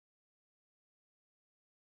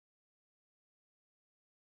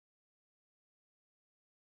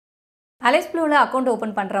Appolo account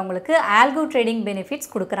open பண்றவங்களுக்கு algo trading benefits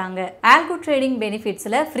கொடுக்கறாங்க. algo trading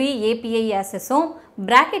benefitsல free API accessம்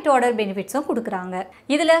bracket order benefitsம் கொடுக்கறாங்க.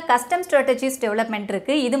 இதுல custom strategies development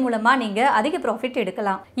இருக்கு. இது மூலமா நீங்க அதிக profit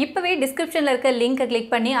எடுக்கலாம். இப்பவே descriptionல இருக்க லிங்கை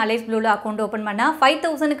கிளிக் பண்ணி Appolo account open பண்ணா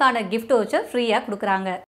 5000 க்கான gift voucher ஃப்ரீயா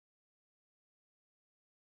கொடுக்கறாங்க.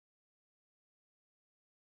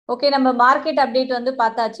 ஓகே, நம்ம மார்க்கெட் அப்டேட் வந்து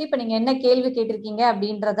பார்த்தாச்சு. இப்போ நீங்க என்ன கேள்வி கேட்டிருக்கீங்க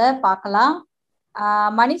அப்படின்றத பார்க்கலாம்.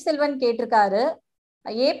 மணிசெல்வன் கேட்டிருக்காரு,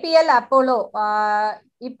 ஏபிஎல் அப்போலோ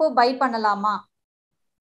இப்போ பை பண்ணலாமா?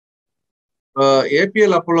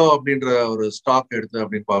 ஏபிஎல் அப்போலோ அப்படின்ற ஒரு ஸ்டாக் எடுத்து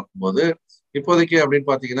அப்படின்னு பார்க்கும்போது இப்போதைக்கு அப்படின்னு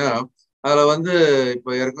பார்த்தீங்கன்னா அதுல வந்து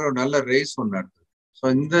இப்போ இருக்கிற ஒரு நல்ல ரேஸ் ஒன்று நடந்தது.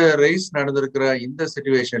 ஸோ இந்த ரேஸ் நடந்திருக்கிற இந்த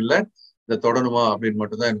சிச்சுவேஷன்ல இதை தொடருமா அப்படின்னு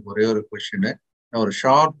மட்டும்தான் எனக்கு ஒரே ஒரு கொஸ்டின். ஒரு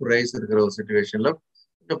ஷார்ப் ரேஸ் இருக்கிற ஒரு சிச்சுவேஷன்ல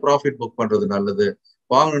கொஞ்சம் ப்ராஃபிட் புக் பண்றது நல்லது.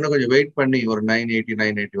 வாங்கணும்னா கொஞ்சம் வெயிட் பண்ணி ஒரு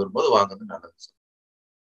 980 வரும்போது வாங்குறது நல்லது.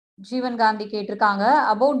 ஜீவன் காந்தி கேட்டிருக்காங்க,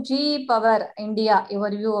 about G power India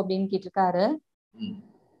your view அப்படின்னு கேட்டிருக்காரு.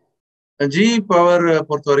 ஜி பவர்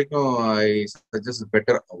பொறுத்த வரைக்கும் ஐ சஜஸ்ட்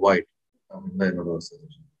பெட்டர் அவாய்ட் அப்படின்னு என்னோட ஒரு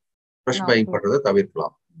சஜஷன். ஃப்ரெஷ் பையிங் பண்றதை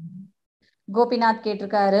தவிர்க்கலாம். கோபிநாத்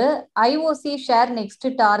கேட்டிருக்காரு, ஐஓசி ஷேர் நெக்ஸ்ட்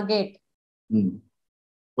டார்கெட்.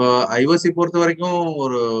 இப்போ ஐஓசி பொறுத்த வரைக்கும்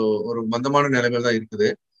ஒரு ஒரு மந்தமான நிலைமையில தான் இருக்குது.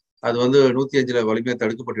 அது வந்து 105 வலிமையா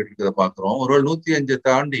தடுக்கப்பட்டு இருக்கிறத பாக்குறோம். ஒருவேளை 105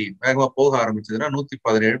 தாண்டி வேகமா போக ஆரம்பிச்சதுன்னா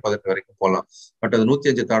 117, 18 வரைக்கும் போகலாம். பட் அது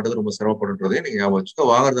 105 தாண்டது ரொம்ப சிரமப்படுன்றதையும் நீங்க ஞாபகம் வச்சுக்கோ.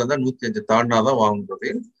 வாங்குறதா இருந்தா 105 தாண்டினாதான்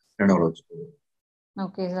வாங்குறதையும் நினைவுல வச்சுக்கோ.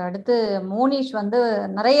 ஓகே சார், அடுத்து மோனிஷ் வந்து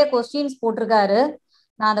நிறைய கொஸ்டின்ஸ் போட்டிருக்காரு.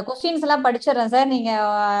 நான் அந்த கொஸ்டின்ஸ் எல்லாம் படிச்சிடறேன் சார், நீங்க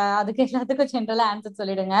அதுக்கு எல்லாத்துக்கும் ஜென்ரலா ஆன்சர்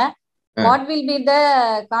சொல்லிடுங்க. What will be the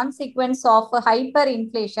consequence of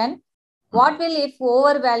hyperinflation? What will if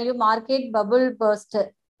overvalue market bubble burst?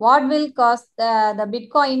 What will cause the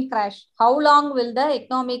Bitcoin crash? How long will the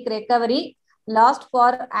economic recovery last for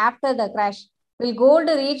after the crash? Will gold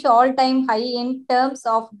reach all-time high in terms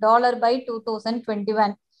of dollar by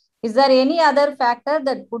 2021? Is there any other factor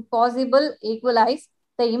that could possible equalize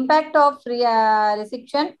the impact of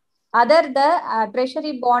recession other the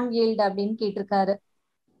treasury bond yield அப்படின்னு கேட்டிருக்காரு.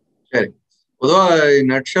 சரி, பொதுவாக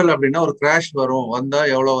nutshell அப்படின்னா ஒரு crash வரும், வந்தா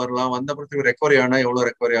எவ்வளவு வரலாம், வந்த பிறகு ரெக்கவரி ஆனா எவ்வளவு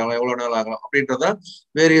ரெக்கவரி ஆகலாம், எவ்வளவு நாள் ஆகலாம் அப்படின்றத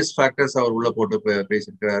வேரியஸ் ஃபேக்டர்ஸ் அவர் உள்ள போட்டு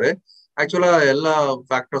பேசியிருக்கிறாரு. ஆக்சுவலா எல்லா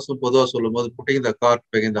ஃபேக்டர்ஸும் பொதுவாக சொல்லும் போது புட்டிங் த கார்ட்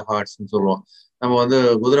பெகிங் த ஹார்ட்ஸ்ன்னு சொல்லுவோம். நம்ம வந்து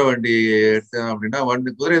குதிரை வண்டி எடுத்தோம் அப்படின்னா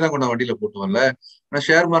குதிரை தான் கொண்டு வண்டியில போட்டுவோம்ல. ஆனா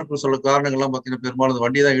ஷேர் மார்க்கெட் சொல்ல காரணங்கள்லாம் பார்த்தீங்கன்னா பெரும்பாலும்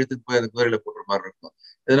வண்டி தான் இழுத்துட்டு போய் அந்த குதிரையில போட்டுற மாதிரி இருக்கும்.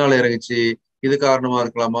 எதனால இறங்கிச்சு, இது காரணமா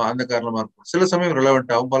இருக்கலாமா, அந்த காரணமா இருக்கும். சில சமயம்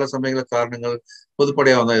ரிலவெண்ட் ஆகும், பல சமயங்கள காரணங்கள்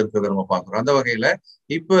பொதுப்படையாக தான் இருக்கிறத நம்ம பார்க்குறோம். அந்த வகையில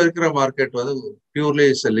இப்போ இருக்கிற மார்க்கெட் வந்து purely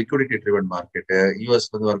is liquidity driven market.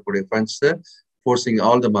 US வந்து வரக்கூடிய funds forcing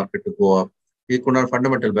all the market to go up. இதுக்குண்டான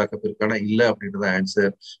fundamental backup இருக்கானா இல்லை அப்படின்றத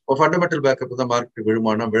ஆன்சர். இப்போ ஃபண்டமெண்டல் பேக்கப் தான் மார்க்கெட்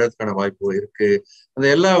விழுமானா விழறதுக்கான வாய்ப்பு இருக்கு. அந்த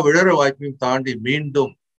எல்லா விழற வாய்ப்பையும் தாண்டி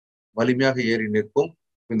மீண்டும் வலிமையாக ஏறி நிற்கும்,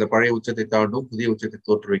 இந்த பழைய உச்சத்தை தாண்டும், புதிய உச்சத்தை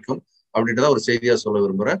தோற்றுவிக்கும் அப்படின்றத ஒரு செய்தியா சொல்ல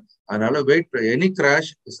விரும்புறேன். அதனால wait, any crash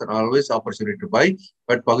is always opportunity to by,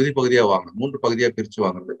 but பகுதியா வாங்கணும், 3 பகுதியா பிரிச்சு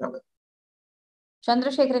வாங்குறதுக்காக.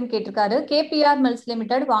 சந்திரசேகரன் கேட்டிருக்காரு, கேபிஆர் மில்ஸ்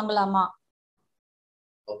லிமிடெட் வாங்கலாமா?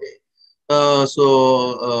 ஓகே, ஸோ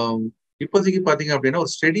இப்போதைக்கு பாத்தீங்க அப்படின்னா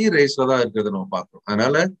ஒரு ஸ்டெடி ரேஸ்ல தான் இருக்கிறது நம்ம பார்க்கணும்.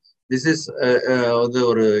 அதனால திஸ் இஸ் வந்து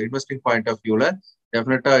ஒரு இன்வெஸ்டிங் பாயிண்ட் ஆஃப் வியூல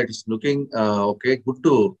டெஃபினட்டா it is looking okay, good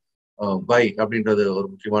to by அப்படின்றது ஒரு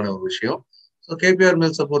முக்கியமான ஒரு விஷயம். ஸோ கேபிஆர்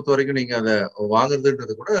மில்ஸை பொறுத்த வரைக்கும் நீங்க அதை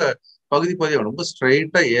வாங்குறதுன்றது கூட பகுதியாக ரொம்ப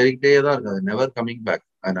ஸ்ட்ரைட்டா ஏறிக்கிட்டே தான் இருக்கு, அது நெவர் கமிங் பேக்.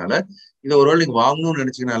 அதனால இதை ஒரு வேளை நீங்க வாங்கணும்னு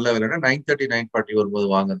நினைச்சீங்கன்னா நல்ல விலைன்னா 930, 940 வரும்போது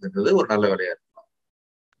வாங்குறதுன்றது ஒரு நல்ல விலையா இருக்கலாம்.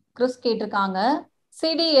 கிறிஸ் கேட்டிருக்காங்க,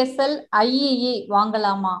 சிடிஎஸ்எல் ஐஇஇ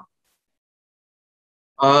வாங்கலாமா?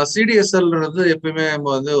 சிடிஎஸ்எல்ன்றது எப்பயுமே நம்ம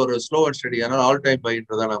வந்து ஒரு ஸ்லோ அண்ட் ஸ்டடி, அதனால ஆல் டைம்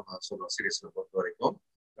பைன்றதா நம்ம சொல்றோம் சிடிஎஸ்எல் பொறுத்த வரைக்கும்.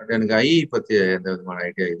 பட் எனக்கு ஐஇ பத்தி எந்த விதமான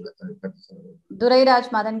ஐடியா இல்லை. துரைராஜ்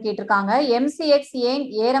மதன் கேட்டிருக்காங்க, எம்சிஎக்ஸ் ஏன்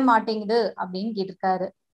ஏற மாட்டேங்குது அப்படின்னு கேட்டிருக்காரு.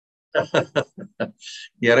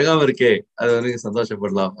 இறங்காம இருக்கே, அது வந்து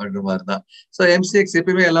சந்தோஷப்படலாம் அப்படின்ற மாதிரிதான். ஸோ எம்சிஎக்ஸ்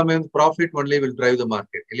எப்பயுமே எல்லாமே வந்து profit only will drive the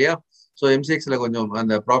market இல்லையா? ஸோ எம்சிஎக்ஸ்ல கொஞ்சம்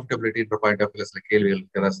அந்த ப்ராஃபிட்டபிலிட்டின்ற பாயிண்ட் ஆஃப் வியூல சில கேள்விகள்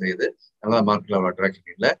இருக்கதான் செய்யுது. அதனால மார்க்கெட்ல அவ்வளோ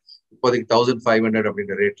அட்ராக்ஷன் இல்லை. இப்போதைக்கு 1500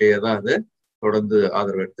 அப்படின்ற ரேட்லேயே தான் அது தொடர்ந்து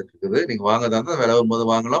ஆதரவு எடுத்துட்டு இருக்குது. நீங்க வாங்கதா இருந்தால் விலை வரும்போது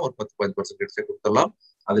வாங்கலாம், ஒரு 10-15% கொடுத்துடலாம்.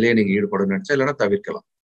 அதுலயே நீங்க ஈடுபடும் நினைச்சா, இல்லைன்னா தவிர்க்கலாம்.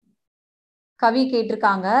 கவி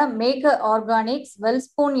கேட்டிருக்காங்க, make organics,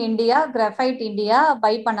 Welspun India, graphite India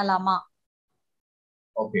by பண்ணலாமா?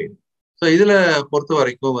 ஓகே, ஸோ இதுல பொறுத்த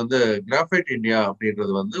வரைக்கும் வந்து கிராஃபைட் இந்தியா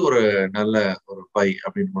அப்படின்றது வந்து ஒரு நல்ல ஒரு பை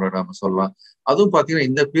அப்படின்னு கூட நாம சொல்லலாம். அதுவும் பாத்தீங்கன்னா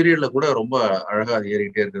இந்த பீரியட்ல கூட ரொம்ப அழகா அது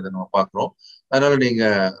ஏறிக்கிட்டே இருக்கிறத நம்ம பாக்குறோம். அதனால நீங்க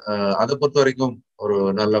அதை பொறுத்த வரைக்கும் ஒரு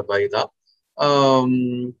நல்ல பை தான்.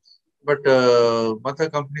 பட் மற்ற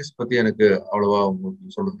கம்பெனிஸ் பத்தி எனக்கு அவ்வளவா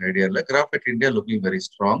உங்களுக்கு சொல்றதுக்கு ஐடியா இல்லை. Graphite India looking very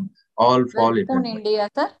strong. All fall Welspun India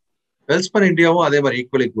sir. Welspun இந்தியாவும் அதே மாதிரி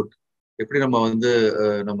ஈக்குவலி குட். எப்படி நம்ம வந்து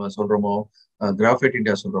நம்ம சொல்றோமோ கிராஃபைட்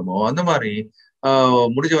இந்தியா சொல்றோமோ அந்த மாதிரி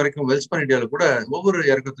முடிஞ்ச வரைக்கும் வெல்ஸ்பன் இந்தியாவில கூட ஒவ்வொரு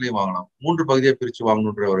இறக்கத்திலையும் வாங்கலாம். 3 பகுதியை பிரிச்சு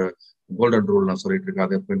வாங்கணுன்ற ஒரு கோல்டன் ரூல் நான் சொல்லிட்டு இருக்கேன்.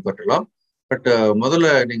 அதை பின்பற்றலாம். பட் முதல்ல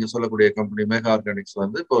நீங்க சொல்லக்கூடிய கம்பெனி மேகா ஆர்கானிக்ஸ்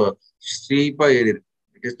வந்து இப்போ ஸ்டீப்பா ஏறி இருக்கு.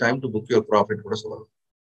 It is time to book your profit கூட சொல்லலாம்.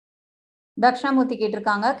 தக்ஷணாமூர்த்தி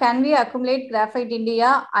கேட்டிருக்காங்க, can we accumulate graphite India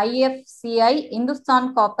IFCI Hindustan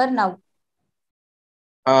copper now?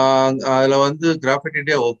 அதுல வந்து கிராஃபைட்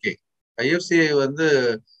இந்தியா ஓகே. IFCI வந்து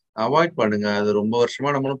அவாய்ட் பண்ணுங்க. அது ரொம்ப வருஷமா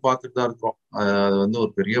நம்மளும் பார்த்துட்டு தான் இருக்கிறோம். அது வந்து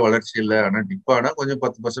ஒரு பெரிய வளர்ச்சி இல்லை. ஆனா டிப்பானா கொஞ்சம்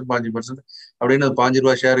 10% 5% அப்படின்னு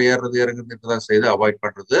 ₹5 ஷேர் ஏறுறது இறங்குறது தான் செய்து அவாய்ட்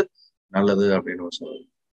பண்றது நல்லது அப்படின்னு சொல்லுவாங்க.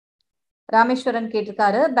 ராமேஸ்வரன்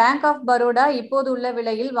கேட்டிருக்காரு, பேங்க் ஆஃப் பரோடா இப்போது உள்ள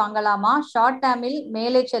விலையில் வாங்கலாமா? ஷார்ட் டேர்மில்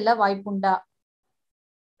மேலே செல்ல வாய்ப்புண்டா?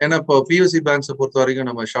 ஏன்னா இப்போ PSU பேங்க்ஸை பொறுத்த வரைக்கும்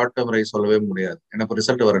நம்ம ஷார்ட் டேர்ம் ரைஸ் சொல்லவே முடியாது. ஏன்னா இப்போ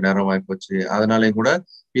ரிசல்ட் வர நேரம் ஆயிப்போச்சு. அதனாலேயும் கூட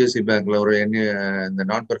PSU பேங்க்ல ஒரு இந்த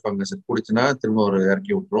நான் பெர்ஃபார்மன்ஸ் பிடிச்சுன்னா திரும்ப ஒரு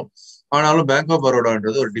இறக்கி விட்டுரும். ஆனாலும் பேங்க் ஆஃப்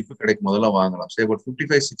பரோடான்றது ஒரு டிப்பு கிடைக்கும் முதல்ல வாங்கலாம். சரி, ஒரு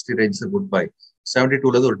 55-60 ரேஞ்ச் குட் பை.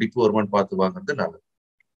 72ல ஒரு டிப்பு வருமானு பார்த்து வாங்குறது நல்லது.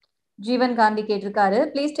 ஜீவன் காந்தி கேட்டிருக்காரு,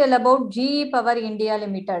 please tell about GE power India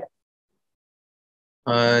limited.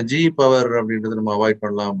 GE power அப்படின்றது நம்ம அவாய்ட்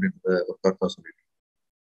பண்ணலாம் அப்படின்றத ஒரு கருத்தா சொல்லிட்டு.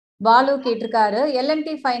 பாலு கேட்டிருக்காரு,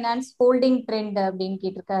 L&T ஃபைனான்ஸ் ஹோல்டிங் ட்ரெண்ட் அப்படின்னு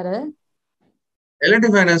கேட்டிருக்காரு. L&T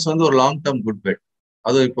ஃபைனான்ஸ் வந்து ஒரு லாங் டேர்ம் குட் பெட்.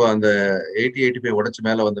 அதுவும் இப்போ அந்த 80-85 உடைச்சு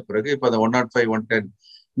மேல வந்த பிறகு இப்போ அந்த 105 110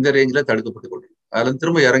 இந்த ரேஞ்சில் தடுக்கப்பட்டு கொண்டிருக்கு. அதுல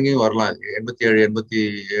திரும்ப இறங்கியும் வரலாம். 87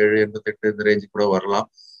 87 88 இந்த ரேஞ்சு கூட வரலாம்.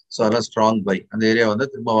 ஸோ அதெல்லாம் ஸ்ட்ராங் பை. அந்த ஏரியா வந்து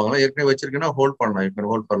திரும்ப வாங்கலாம். ஏற்கனவே வச்சிருக்கேன்னா ஹோல்ட் பண்ணலாம். இப்போ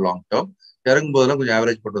ஹோல்ட் ஃபார் லாங் டேர்ம். இறங்கும் போதெல்லாம் கொஞ்சம்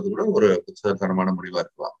ஆவரேஜ் பண்றது கூட ஒரு புத்தகத்தனமான முடிவா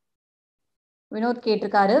இருக்கலாம். வினோத்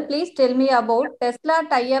கேட்டிருக்காரு, please tell me about Tesla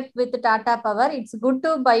tie up with Tata power. It's good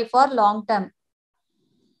to by for long term.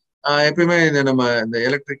 எப்பயுமே நம்ம இந்த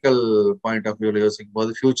எலக்ட்ரிக்கல் பாயிண்ட் ஆஃப் வியூல யோசிக்கும்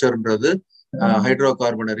போது ஃபியூச்சர்ன்றது ஹைட்ரோ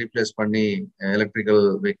கார்பனை ரீப்ளேஸ் பண்ணி எலக்ட்ரிக்கல்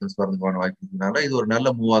வெஹிக்கிள்ஸ் வரதுக்கான வாய்ப்பு இருக்கிறதுனால இது ஒரு நல்ல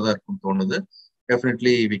மூவா தான் இருக்கும்னு தோணுது.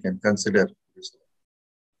 Definitely we can consider.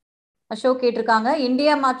 Ashok கேட்டிருக்காங்க,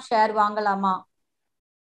 இந்தியா மார்ட் ஷேர் வாங்கலாமா?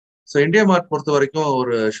 ஸோ இந்தியா மார்ட் பொறுத்த வரைக்கும்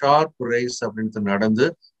ஒரு ஷார்ப் ரைஸ் அப்படின்னு நடந்து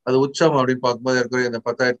அது உச்சம் அப்படின்னு பார்க்கும்போது இருக்கிற இந்த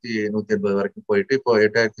 10,180 வரைக்கும் போயிட்டு இப்போ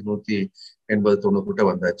 8,180-90 கிட்ட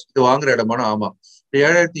வந்தாச்சு. இது வாங்குற இடமான ஆமா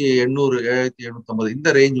 7,800 7,850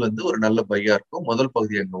 இந்த ரேஞ்ச் வந்து ஒரு நல்ல பையா இருக்கும். முதல்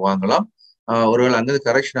பகுதி அங்க வாங்கலாம். ஒருவேளை அங்கிருந்து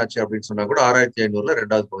கரெக்ஷன் ஆச்சு அப்படின்னு சொன்னா கூட 6,500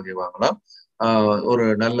 ரெண்டாவது பகுதியை வாங்கலாம். ஒரு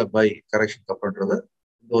நல்ல பை கரெக்ஷன் அப்புறம்ன்றது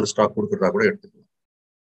இந்த ஒரு ஸ்டாக் கொடுக்குறதா கூட எடுத்துக்கலாம்.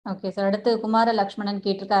 Okay sir. அடுத்து குமார லக்ஷ்மணன்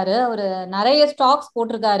கேட்டிருக்காரு, ஒரு நிறைய ஸ்டாக்ஸ்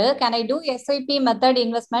போட்டிருக்காரு. Can I two SIP method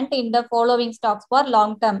investment in the following stocks for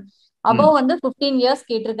long term? Above வந்து 15 இயர்ஸ்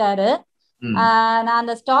கேட்டிருக்காரு. நான்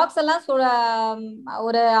அந்த ஸ்டாக்ஸ் எல்லாம்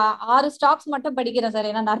ஒரு 6 ஸ்டாக்ஸ் மட்டும் படிக்கிறேன் சார்,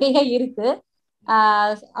 ஏன்னா நிறைய இருக்கு.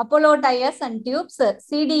 Apollo tyres and tubes,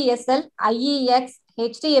 CDSL, IEX,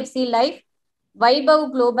 HDFC life, Vaibhav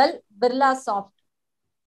global, Birla soft.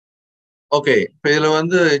 Okay, இப்போ இதுல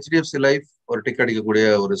வந்து HDFC லைஃப் ஒரு டிக் அடிக்கக்கூடிய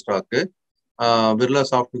ஒரு ஸ்டாக்கு. பிர்லா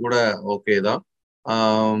சாஃப்ட் கூட ஓகே தான்.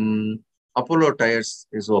 Apollo tyres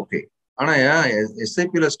is okay. ஆனா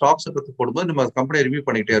SIPல ஸ்டாக்ஸை பத்தி போடும்போது நம்ம கம்பெனியை ரிவ்யூ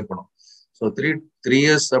பண்ணிக்கிட்டே இருக்கணும். ஸோ 3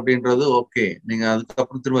 இயர்ஸ் அப்படின்றது ஓகே. நீங்க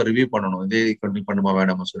அதுக்கப்புறம் திரும்ப ரிவ்யூ பண்ணணும், இதே கண்டினியூ பண்ணுமா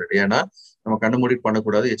வேணாமா சொல்லிட்டு. ஏன்னா நம்ம கண்ணு மூடிட்டு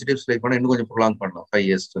பண்ணக்கூடாது. HDFC லைஃப் பண்ண இன்னும் கொஞ்சம் ப்ரொலாங் பண்ணலாம் 5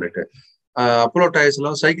 இயர்ஸ் சொல்லிட்டு. அப்போலோ டயர்ஸ்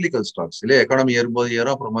எல்லாம் சைக்கிளிக்கல் ஸ்டாக்ஸ் இல்லையா, எக்கானமி ஏறும்போது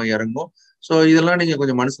ஏறும் அப்புறமா இறங்கும். ஸோ இதெல்லாம் நீங்க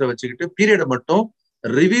கொஞ்சம் மனசுல வச்சுக்கிட்டு பீரியடை மட்டும்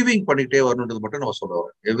ரிவியூவிங் பண்ணிக்கிட்டே வரணுன்றது மட்டும் நம்ம சொல்லுவோம்.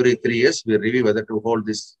 Every 3 years we review whether to hold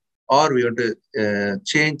this or we want to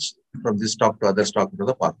change from this stock to other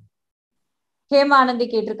stockன்றதை பார்க்கணும். ஹேமானந்தி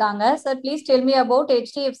கேட்டிருக்காங்க, sir please tell me about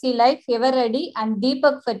HDFC life, ever ready and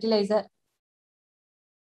Deepak fertiliser.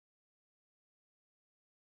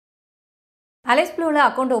 அலைஸ்ப்ளூவில்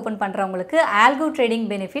account open பண்ணுறவங்களுக்கு algo trading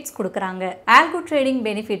benefits கொடுக்குறாங்க. Algo trading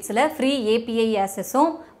பெனிஃபிட்ஸில் free API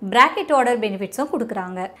ஆக்சஸும் bracket order பெனிஃபிட்ஸும்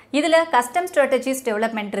கொடுக்குறாங்க. இதில் custom strategies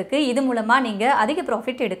development இருக்குது. இது மூலமாக நீங்கள் அதிக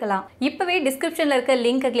ப்ராஃபிட் எடுக்கலாம். இப்போவே டிஸ்கிரிப்ஷனில் இருக்க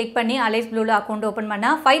லிங்கை கிளிக் பண்ணி அலைஸ்ப்ளூவில் அக்கௌண்ட் ஓப்பன்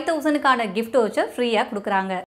பண்ணால் 5,000க்கான கிஃப்ட் வவுச்சர் ஃப்ரீயாக கொடுக்குறாங்க.